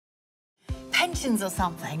Pensions are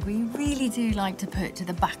something we really do like to put to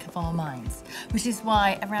the back of our minds, which is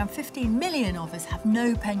why around 15 million of us have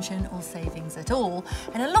no pension or savings at all,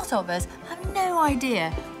 and a lot of us have no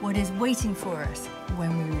idea what is waiting for us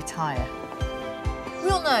when we retire. We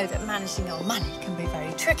all know that managing our money can be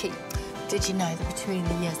very tricky. Did you know that between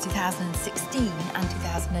the years 2016 and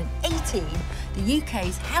 2018, the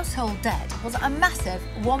UK's household debt was a massive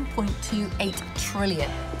 1.28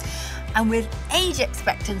 trillion? And with age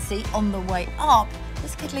expectancy on the way up,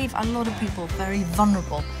 this could leave a lot of people very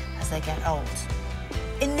vulnerable as they get old.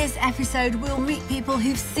 In this episode, we'll meet people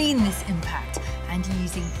who've seen this impact and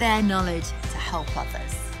using their knowledge to help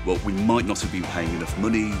others. Well, we might not have been paying enough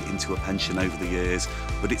money into a pension over the years,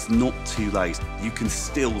 but it's not too late. You can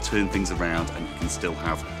still turn things around and you can still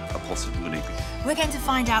have a pot of money. We're going to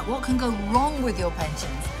find out what can go wrong with your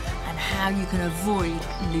pensions and how you can avoid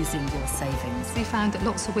losing your savings. We found that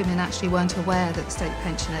lots of women actually weren't aware that the state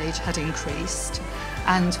pension age had increased,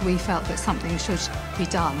 and we felt that something should be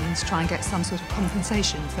done to try and get some sort of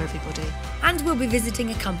compensation for everybody. And we'll be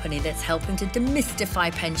visiting a company that's helping to demystify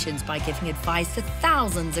pensions by giving advice to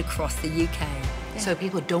thousands across the UK. So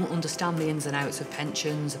people don't understand the ins and outs of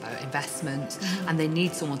pensions, about investments, and they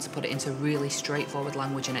need someone to put it into really straightforward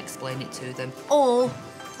language and explain it to them. All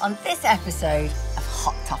on this episode of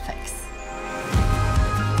Hot Topics.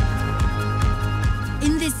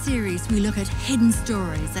 In this series, we look at hidden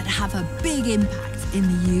stories that have a big impact in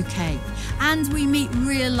the UK. And we meet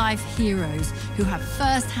real-life heroes who have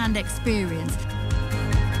first-hand experience.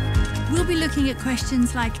 We'll be looking at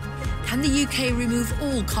questions like, can the UK remove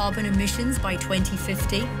all carbon emissions by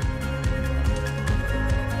 2050?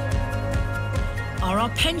 Are our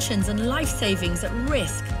pensions and life savings at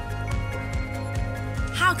risk?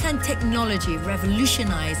 How can technology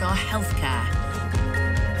revolutionise our healthcare?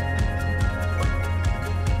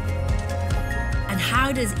 And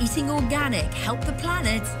how does eating organic help the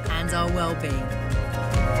planet and our well-being?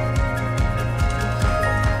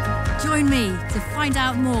 Join me to find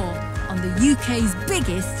out more on the UK's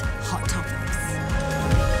biggest Hot Topics.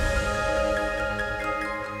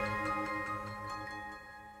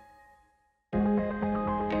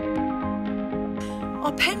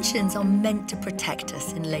 Our pensions are meant to protect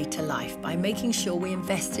us in later life by making sure we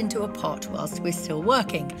invest into a pot whilst we're still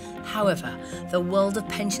working. However, the world of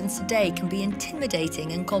pensions today can be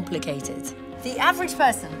intimidating and complicated. The average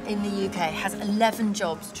person in the UK has 11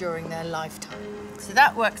 jobs during their lifetime. So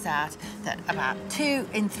that works out that about 2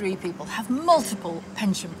 in 3 people have multiple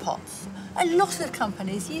pension pots. A lot of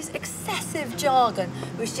companies use excessive jargon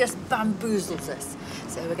which just bamboozles us.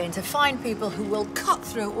 So we're going to find people who will cut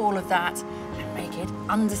through all of that and make it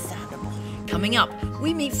understandable. Coming up,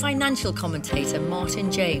 we meet financial commentator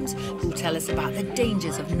Martin James, who will tell us about the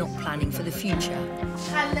dangers of not planning for the future.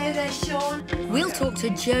 Hello there, Sean. We'll talk to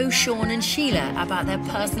Joe, Sean and Sheila about their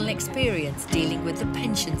personal experience dealing with the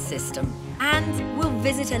pension system. And we'll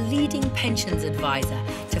visit a leading pensions advisor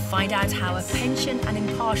to find out how a pension and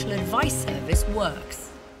impartial advice service works.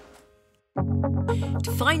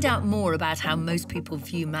 To find out more about how most people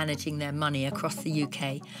view managing their money across the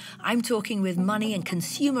UK, I'm talking with money and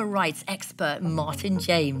consumer rights expert Martin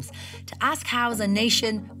James to ask how, as a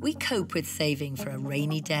nation, we cope with saving for a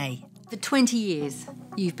rainy day. For 20 years,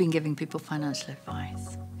 you've been giving people financial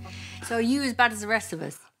advice. So are you as bad as the rest of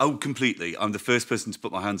us? Oh, completely. I'm the first person to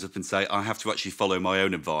put my hands up and say I have to actually follow my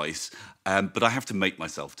own advice, but I have to make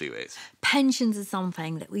myself do it. Pensions are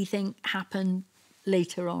something that we think happen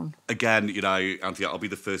later on. Again, you know, Anthea, I'll be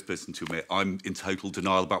the first person to admit I'm in total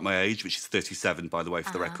denial about my age, which is 37, by the way,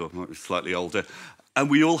 for the record. I'm slightly older. And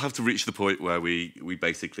we all have to reach the point where we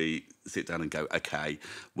basically sit down and go, OK,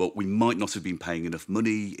 well, we might not have been paying enough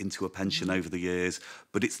money into a pension over the years,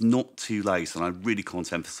 but it's not too late. And I really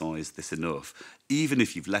can't emphasise this enough. Even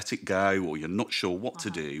if you've let it go or you're not sure what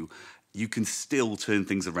to do, you can still turn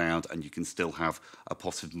things around and you can still have a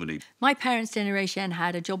pot of money. My parents' generation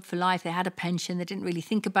had a job for life, they had a pension, they didn't really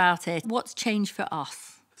think about it. What's changed for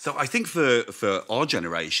us? So I think for our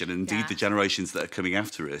generation, and indeed the generations that are coming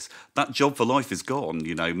after us, that job for life is gone.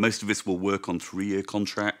 You know, most of us will work on 3-year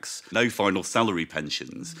contracts, no final salary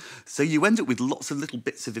pensions. So you end up with lots of little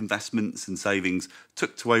bits of investments and savings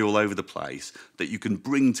tucked away all over the place that you can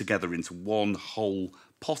bring together into one whole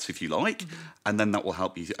pot, if you like, and then that will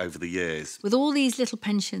help you over the years. With all these little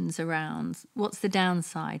pensions around, what's the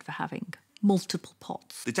downside for having multiple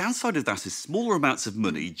pots? The downside of that is smaller amounts of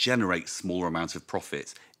money generate smaller amounts of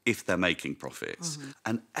profit if they're making profits.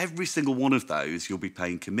 And every single one of those, you'll be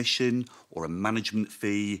paying commission or a management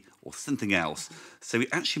fee or something else. So it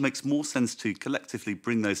actually makes more sense to collectively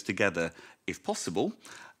bring those together, if possible,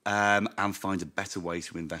 and find a better way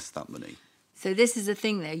to invest that money. So this is the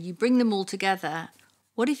thing though, you bring them all together.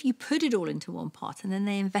 What if you put it all into one pot and then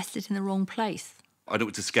they invest it in the wrong place? I don't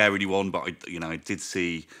want to scare anyone, but I did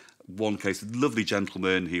see one case of a lovely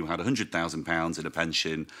gentleman who had £100,000 in a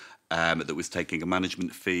pension that was taking a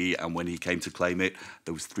management fee, and when he came to claim it,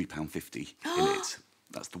 there was £3.50 in it.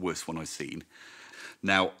 That's the worst one I've seen.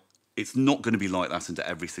 Now, it's not going to be like that under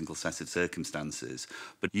every single set of circumstances,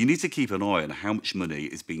 but you need to keep an eye on how much money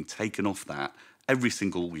is being taken off that every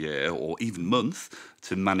single year or even month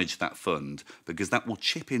to manage that fund, because that will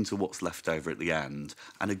chip into what's left over at the end.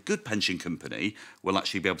 And a good pension company will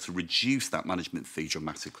actually be able to reduce that management fee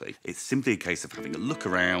dramatically. It's simply a case of having a look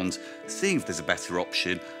around, seeing if there's a better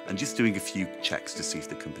option, and just doing a few checks to see if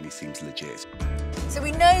the company seems legit. So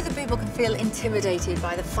we know that people can feel intimidated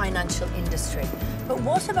by the financial industry, but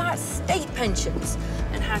what about state pensions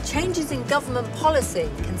and how changes in government policy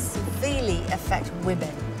can severely affect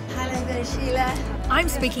women? Hello there, Sheila. I'm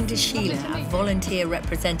speaking to Sheila, a volunteer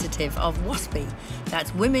representative of WASPI,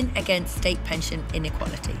 that's Women Against State Pension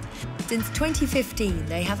Inequality. Since 2015,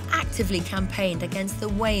 they have actively campaigned against the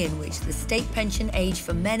way in which the state pension age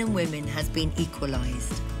for men and women has been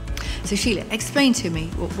equalised. So Sheila, explain to me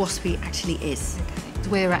what WASPI actually is.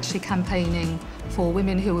 We're actually campaigning for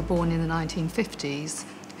women who were born in the 1950s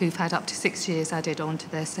who've had up to 6 years added on to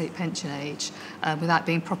their state pension age without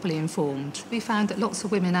being properly informed. We found that lots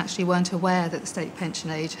of women actually weren't aware that the state pension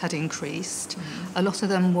age had increased. A lot of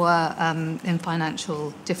them were in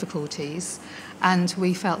financial difficulties, and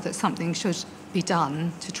we felt that something should be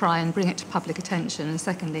done to try and bring it to public attention, and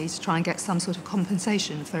secondly, to try and get some sort of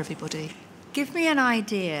compensation for everybody. Give me an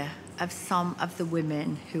idea of some of the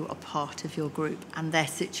women who are part of your group and their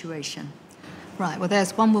situation. Right, well,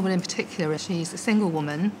 there's one woman in particular. She's a single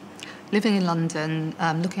woman living in London,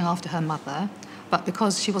 looking after her mother, but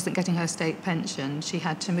because she wasn't getting her state pension, she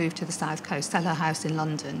had to move to the south coast, sell her house in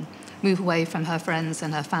London, move away from her friends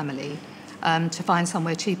and her family to find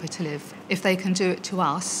somewhere cheaper to live. If they can do it to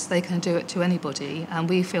us, they can do it to anybody, and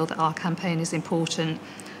we feel that our campaign is important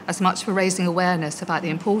as much for raising awareness about the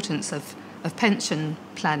importance of pension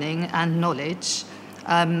planning and knowledge,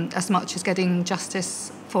 as much as getting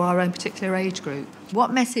justice for our own particular age group.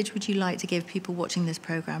 What message would you like to give people watching this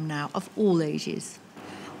programme now, of all ages?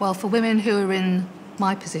 Well, for women who are in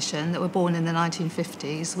my position, that were born in the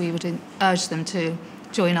 1950s, we would urge them to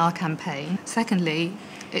join our campaign. Secondly,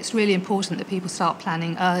 it's really important that people start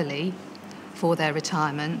planning early for their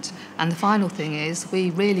retirement. And the final thing is,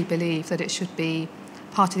 we really believe that it should be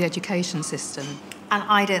part of the education system. And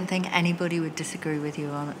I don't think anybody would disagree with you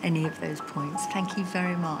on any of those points. Thank you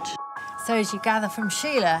very much. So as you gather from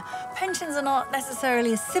Sheila, pensions are not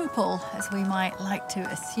necessarily as simple as we might like to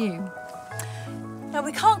assume. Now,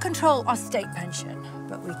 we can't control our state pension,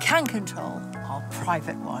 but we can control our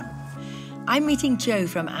private one. I'm meeting Jo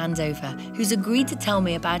from Andover, who's agreed to tell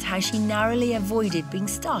me about how she narrowly avoided being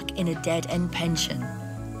stuck in a dead-end pension.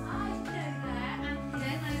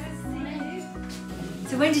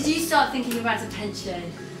 So when did you start thinking about a pension?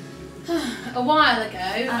 A while ago.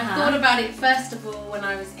 I thought about it first of all when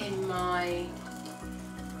I was in my,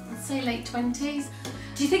 let's say, late 20s.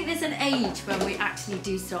 Do you think there's an age when we actually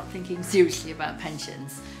do start thinking seriously about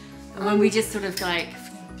pensions? And when we just sort of like...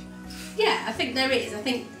 Yeah, I think there is. I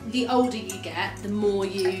think the older you get, the more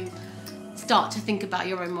you start to think about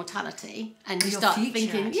your own mortality, and you start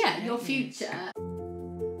thinking, your future.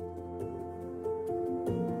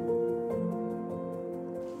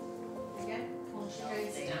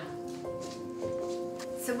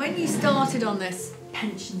 So when you started on this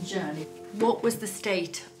pension journey, what was the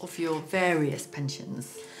state of your various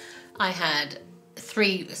pensions? I had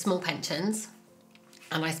 3 small pensions,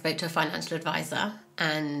 and I spoke to a financial advisor,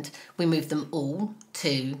 and we moved them all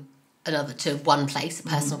to one place, a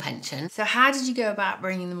personal pension. So how did you go about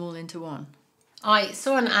bringing them all into one? I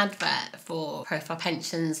saw an advert for Profile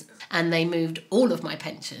Pensions, and they moved all of my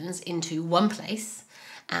pensions into one place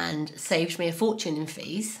and saved me a fortune in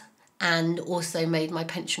fees, and also made my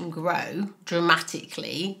pension grow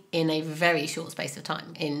dramatically in a very short space of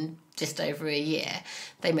time. In just over a year,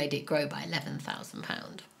 they made it grow by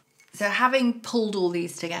 £11,000. So having pulled all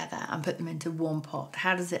these together and put them into one pot,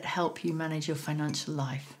 how does it help you manage your financial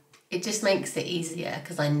life? It just makes it easier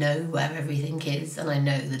because I know where everything is and I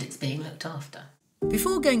know that it's being looked after.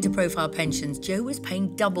 Before going to Profile Pensions, Jo was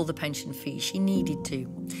paying double the pension fee she needed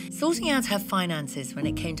to. Sorting out her finances when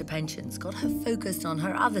it came to pensions got her focused on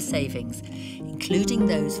her other savings, including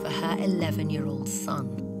those for her 11-year-old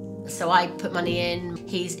son. So I put money in.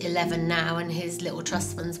 He's 11 now and his little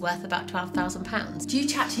trust fund's worth about £12,000. Do you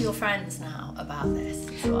chat to your friends now about this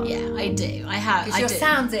as well? Yeah, I do. I have. Because you're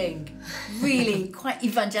sounding really quite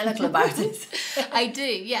evangelical about it. I do,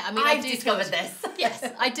 yeah. I mean, I've discovered this. Yes,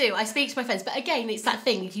 I do. I speak to my friends. But again, it's that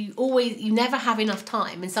thing. You never have enough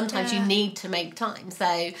time, and sometimes you need to make time.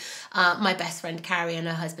 So my best friend Carrie and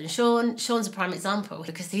her husband Sean's a prime example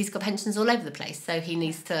because he's got pensions all over the place. So he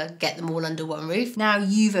needs to get them all under one roof. Now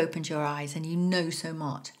you've opened your eyes and you know so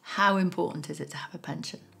much. How important is it to have a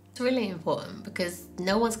pension? It's really important because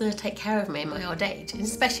no one's going to take care of me in my old age,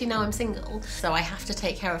 especially now I'm single. So I have to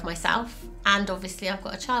take care of myself, and obviously I've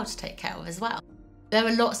got a child to take care of as well. There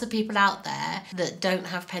are lots of people out there that don't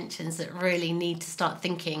have pensions that really need to start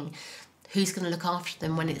thinking who's going to look after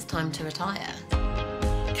them when it's time to retire.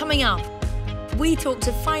 Coming up, we talk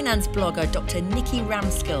to finance blogger Dr. Nikki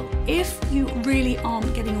Ramskill. If you really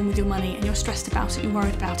aren't getting on with your money and you're stressed about it, you're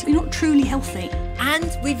worried about it, you're not truly healthy.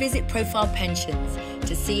 And we visit Profile Pensions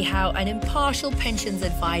to see how an impartial pensions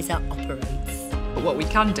advisor operates. But what we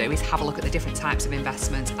can do is have a look at the different types of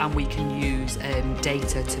investments, and we can use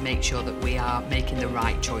data to make sure that we are making the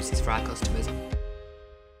right choices for our customers.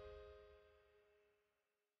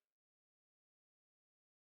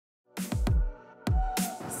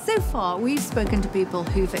 So far, we've spoken to people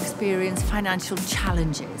who've experienced financial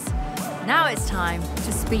challenges. Now it's time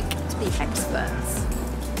to speak to the experts.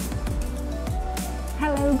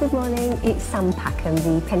 Hello, good morning. It's Sam Packham,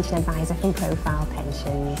 the pension advisor from Profile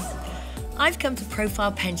Pensions. I've come to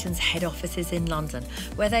Profile Pensions head offices in London,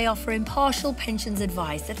 where they offer impartial pensions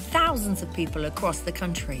advice to thousands of people across the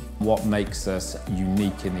country. What makes us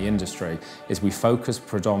unique in the industry is we focus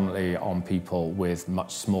predominantly on people with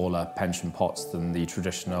much smaller pension pots than the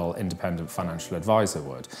traditional independent financial advisor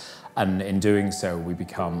would. And in doing so, we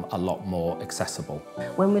become a lot more accessible.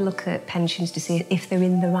 When we look at pensions to see if they're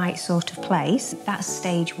in the right sort of place, that's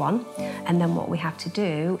stage one. And then what we have to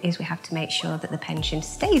do is we have to make sure that the pension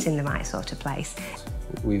stays in the right sort of place.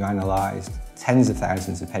 We've analysed tens of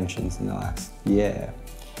thousands of pensions in the last year.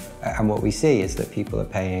 And what we see is that people are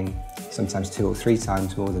paying sometimes 2 or 3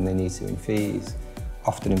 times more than they need to in fees,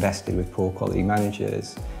 often invested with poor quality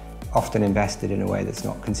managers, often invested in a way that's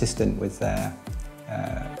not consistent with their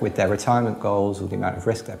retirement goals or the amount of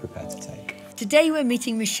risk they're prepared to take. Today we're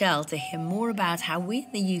meeting Michelle to hear more about how we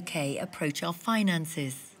in the UK approach our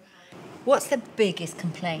finances. What's the biggest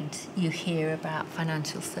complaint you hear about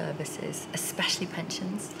financial services, especially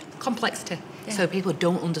pensions? Complexity. Yeah. So people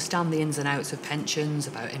don't understand the ins and outs of pensions,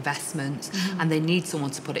 about investments, and they need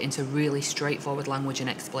someone to put it into really straightforward language and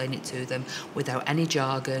explain it to them without any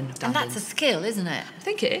jargon. And that's a skill, isn't it? I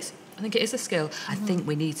think it is. I think it is a skill. I think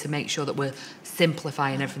we need to make sure that we're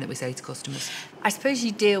simplifying everything that we say to customers. I suppose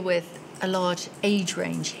you deal with a large age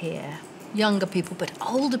range here. Younger people, but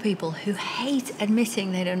older people who hate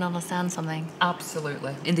admitting they don't understand something.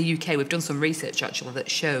 Absolutely. In the UK, we've done some research actually that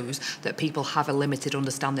shows that people have a limited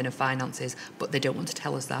understanding of finances, but they don't want to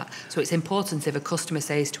tell us that. So it's important if a customer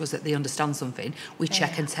says to us that they understand something, we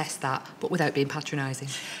check and test that, but without being patronising.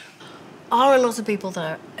 Are a lot of people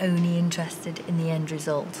that are only interested in the end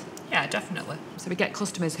result? Yeah, definitely. So we get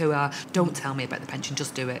customers who are, don't tell me about the pension,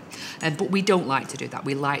 just do it. But we don't like to do that.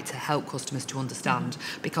 We like to help customers to understand,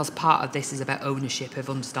 because part of this is about ownership of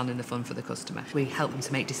understanding the fund for the customer. We help them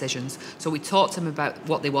to make decisions. So we talk to them about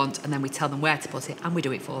what they want, and then we tell them where to put it, and we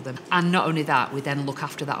do it for them. And not only that, we then look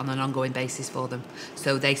after that on an ongoing basis for them.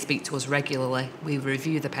 So they speak to us regularly. We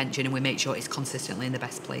review the pension and we make sure it's consistently in the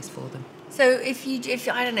best place for them. So if you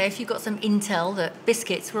got some intel that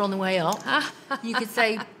biscuits were on the way up, you could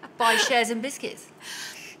say, buy shares in biscuits.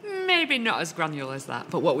 Maybe not as granular as that.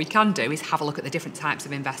 But what we can do is have a look at the different types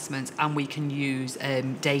of investments, and we can use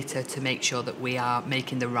data to make sure that we are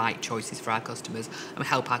making the right choices for our customers and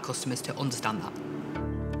help our customers to understand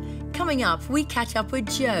that. Coming up, we catch up with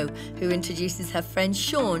Jo, who introduces her friend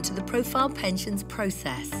Sean to the Profile Pensions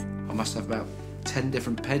process. I must have about 10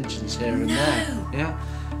 different pensions here and there. Yeah.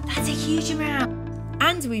 That's a huge amount.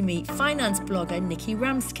 And we meet finance blogger Nikki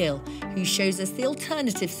Ramskill, who shows us the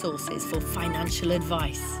alternative sources for financial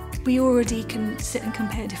advice. We already can sit and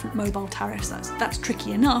compare different mobile tariffs. That's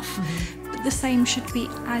tricky enough, but the same should be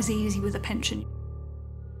as easy with a pension.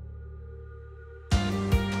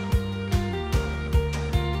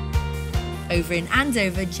 Over in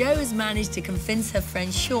Andover, Jo has managed to convince her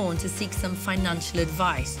friend Sean to seek some financial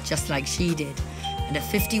advice, just like she did. And at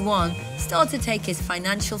 51, started to take his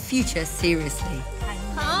financial future seriously.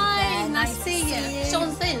 Hi, nice to see you.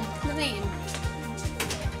 Sean's in. Come in.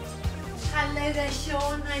 Hello there,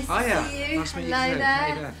 Sean. Nice to Hiya. see you. Nice to meet you Hello too. there. How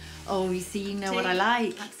you doing? Oh, you see, you know what I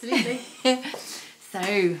like. Absolutely.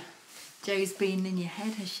 So, Jo's been in your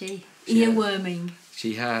head, has she? She has. Earworming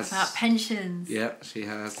She has. about pensions. Yeah, she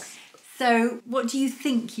has. So, what do you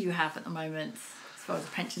think you have at the moment, as far as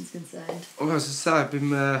the pension's concerned? Well, as I say, I've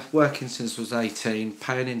been working since I was 18,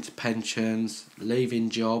 paying into pensions,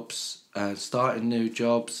 leaving jobs, starting new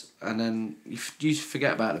jobs, and then you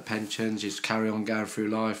forget about the pensions, you just carry on going through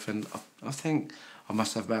life, and I think I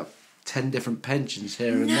must have about 10 different pensions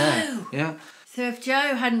here and there. Yeah. So if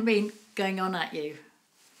Jo hadn't been going on at you,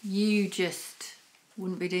 you just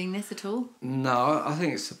wouldn't be doing this at all? No, I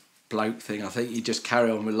think it's a bloke thing. I think you just carry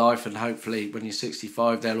on with life, and hopefully when you're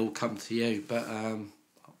 65 they'll all come to you, but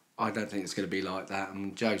I don't think it's going to be like that.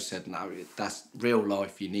 And Jo said no, that's real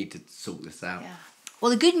life, you need to sort this out. Yeah. Well,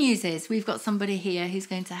 the good news is we've got somebody here who's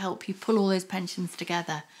going to help you pull all those pensions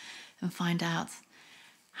together and find out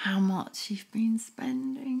how much you've been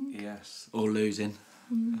spending. Yes, or losing.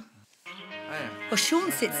 Well,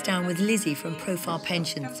 Sean sits down with Lizzie from Profile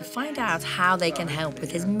Pensions to find out how they can help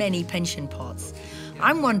with his many pension pots.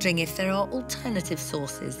 I'm wondering if there are alternative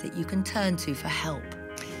sources that you can turn to for help.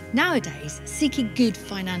 Nowadays, seeking good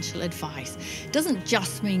financial advice doesn't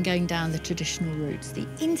just mean going down the traditional routes. The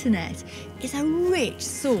internet is a rich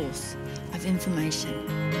source of information.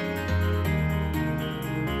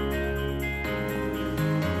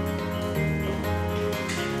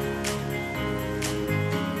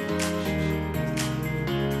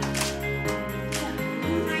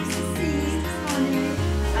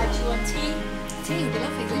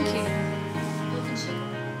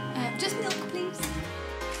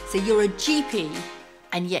 So you're a GP,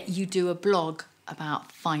 and yet you do a blog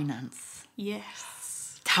about finance.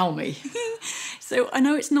 Yes. Tell me. So I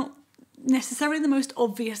know it's not necessarily the most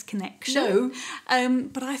obvious connection. No.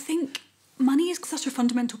 But I think money is such a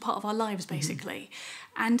fundamental part of our lives, basically.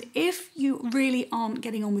 And if you really aren't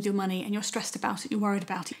getting on with your money and you're stressed about it, you're worried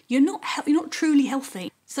about it, you're not truly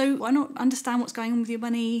healthy. So why not understand what's going on with your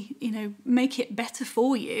money, make it better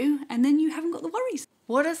for you, and then you haven't got the worries.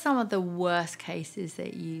 What are some of the worst cases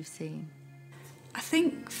that you've seen? I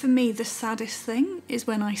think for me the saddest thing is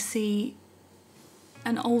when I see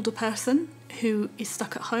an older person who is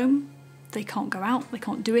stuck at home. They can't go out, they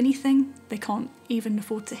can't do anything, they can't even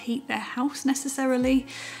afford to heat their house necessarily,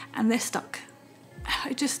 and they're stuck.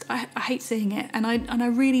 I hate seeing it, and I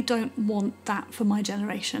really don't want that for my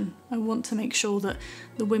generation. I want to make sure that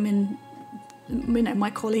the women,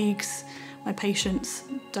 my colleagues, my patients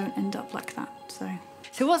don't end up like that.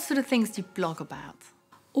 So what sort of things do you blog about?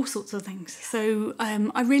 All sorts of things. So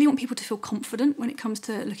I really want people to feel confident when it comes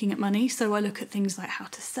to looking at money. So I look at things like how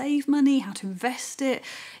to save money, how to invest it,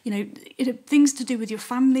 things to do with your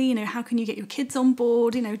family, how can you get your kids on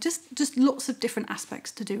board, just lots of different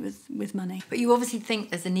aspects to do with money. But you obviously think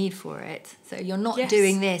there's a need for it. So you're not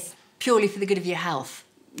doing this purely for the good of your health.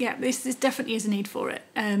 Yeah, this definitely is a need for it.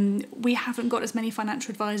 We haven't got as many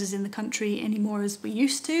financial advisors in the country anymore as we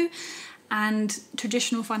used to. And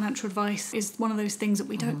traditional financial advice is one of those things that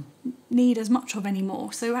we don't need as much of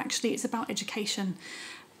anymore. So actually it's about education,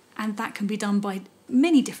 and that can be done by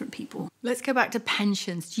many different people. Let's go back to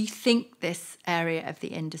pensions. Do you think this area of the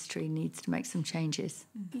industry needs to make some changes?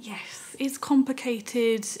 Yes, it's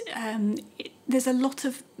complicated. There's a lot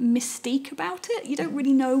of mystique about it. You don't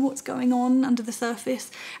really know what's going on under the surface.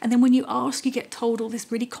 And then when you ask, you get told all this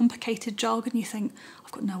really complicated jargon. You think,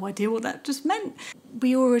 I've got no idea what that just meant.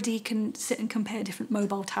 We already can sit and compare different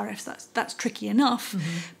mobile tariffs. That's tricky enough.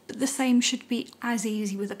 But the same should be as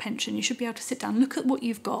easy with a pension. You should be able to sit down, look at what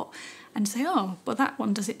you've got and say, oh, well, that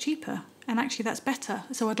one does it cheaper. And actually that's better.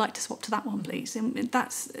 So I'd like to swap to that one, please. And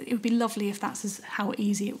it would be lovely if that's how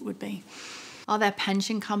easy it would be. Are there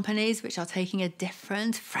pension companies which are taking a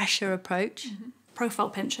different, fresher approach? Profile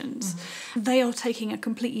Pensions. They are taking a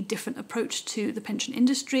completely different approach to the pension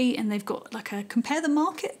industry, and they've got like a compare the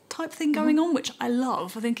market type thing going on, which I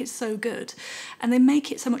love. I think it's so good. And they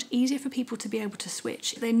make it so much easier for people to be able to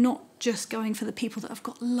switch. They're not just going for the people that have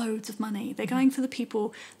got loads of money. They're going for the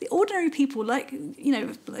people, the ordinary people like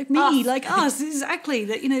me, like us, exactly.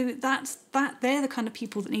 That they're the kind of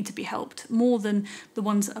people that need to be helped more than the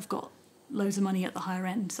ones that have got loads of money at the higher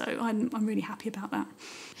end. So I'm really happy about that.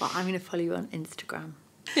 Well, I'm going to follow you on Instagram.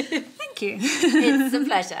 Thank you. It's a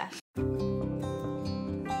pleasure.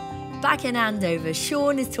 Back in Andover,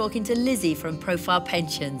 Sean is talking to Lizzie from Profile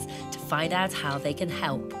Pensions to find out how they can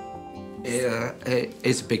help. It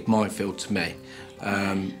is a big minefield to me,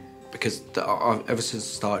 because ever since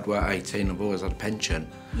I started work at 18, I've always had a pension.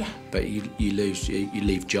 Yeah. But you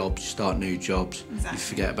leave jobs, you start new jobs, exactly. You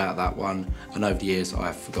forget about that one, and over the years I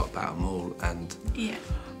have forgot about them all, and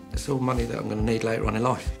it's all money that I'm going to need later on in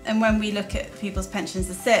life. And when we look at people's pensions,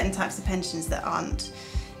 there's certain types of pensions that aren't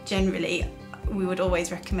generally we would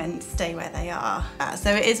always recommend stay where they are.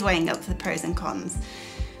 So it is weighing up the pros and cons,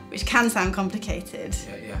 which can sound complicated.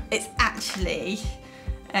 Yeah. It's actually,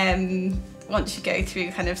 once you go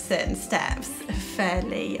through kind of certain steps, a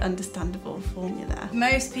fairly understandable formula.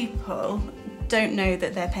 Most people don't know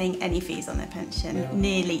that they're paying any fees on their pension. Yeah.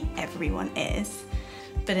 Nearly everyone is.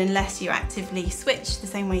 But unless you actively switch the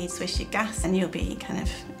same way you'd switch your gas, then you'll be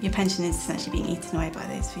your pension is essentially being eaten away by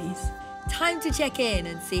those fees. Time to check in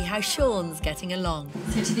and see how Sean's getting along.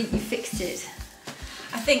 So do you think you fixed it?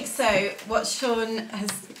 I think so. What Sean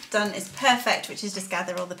has done is perfect, which is just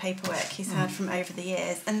gather all the paperwork he's had from over the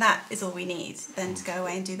years, and that is all we need then to go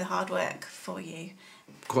away and do the hard work for you.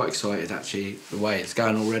 Quite excited actually, the way it's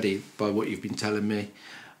going already by what you've been telling me.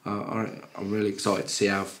 I'm really excited to see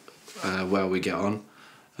how well we get on,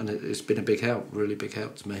 and it's been a big help, really big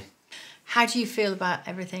help to me. How do you feel about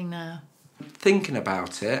everything now? Thinking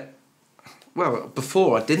about it, well,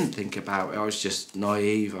 before I didn't think about it, I was just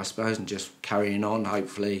naive, I suppose, and just carrying on.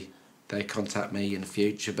 Hopefully they contact me in the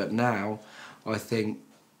future, but now I think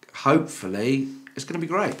hopefully it's going to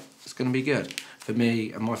be great. It's going to be good for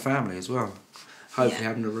me and my family as well. Hopefully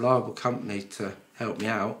having a reliable company to help me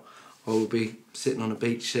out, I will be sitting on a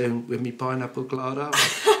beach soon with me pineapple colada,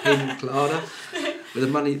 pina colada, with the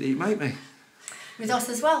money that you make me. With us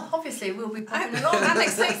as well, obviously, we'll be popping along. I'm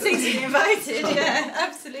expecting to be invited, yeah,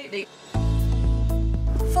 absolutely.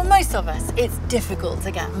 For most of us, it's difficult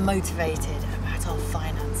to get motivated about our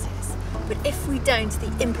finances. But if we don't,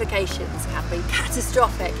 the implications can be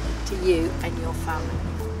catastrophic to you and your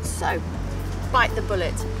family. So, bite the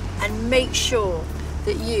bullet and make sure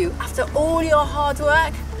that you, after all your hard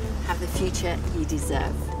work, have the future you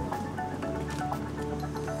deserve.